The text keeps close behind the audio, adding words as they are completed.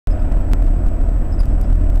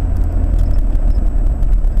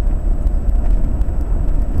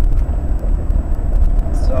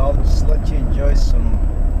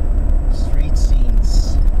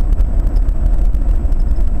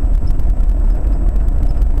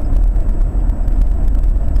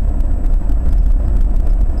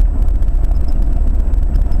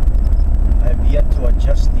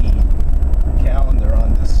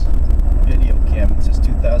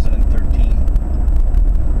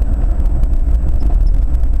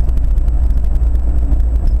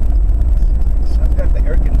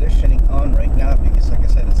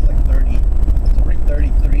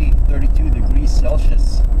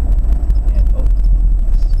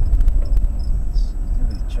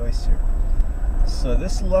place here. So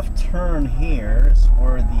this left turn here is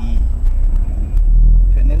where the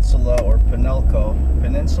Peninsula or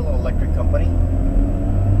Peninsula Electric Company,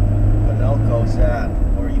 Penelco's at,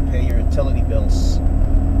 where you pay your utility bills.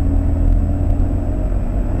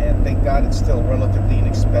 And thank God it's still relatively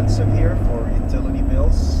inexpensive here for utility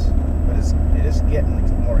bills, but it is getting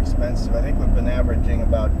more expensive. I think we've been averaging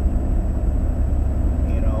about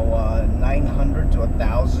 900 to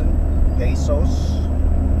 1,000 pesos,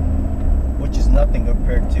 which is nothing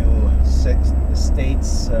compared to the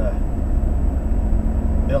state's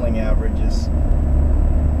billing averages.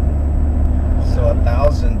 So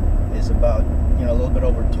 1,000 is about a little bit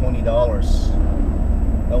over $20.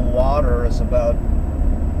 The water is about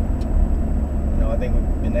I think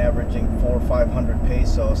we've been averaging 400 or 500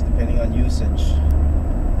 pesos depending on usage.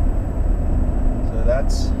 So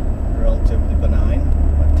that's relatively benign,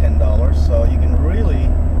 about $10. So you can really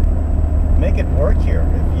make it work here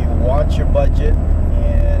if you watch your budget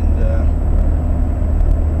and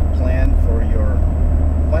plan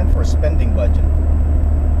for a spending budget.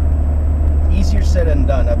 Easier said than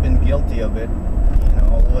done. I've been guilty of it.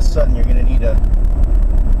 All of a sudden you're going to need a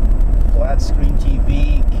flat screen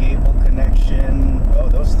TV, cable connection. Oh,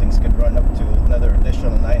 those things could run up to another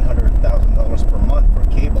additional $900,000 per month for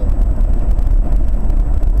cable.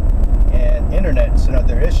 And internet's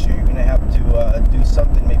another issue. You're going to have to do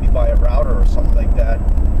something, maybe buy a router or something like that,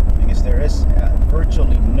 because there is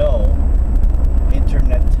virtually no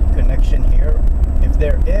internet connection here. If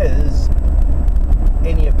there is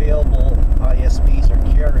any available ISPs or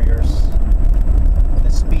carriers,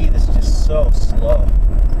 the speed is just so slow.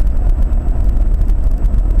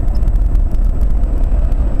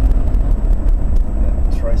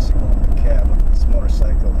 That tricycle in the cab of this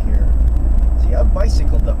motorcycle here. See, I've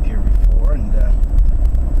bicycled up here before, and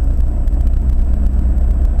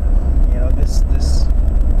this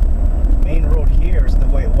main road here is the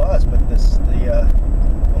way it was, but the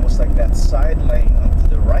almost like that side lane onto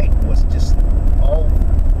the right was just all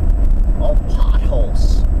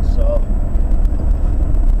potholes. So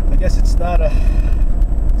I guess it's not a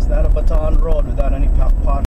Bataan road without any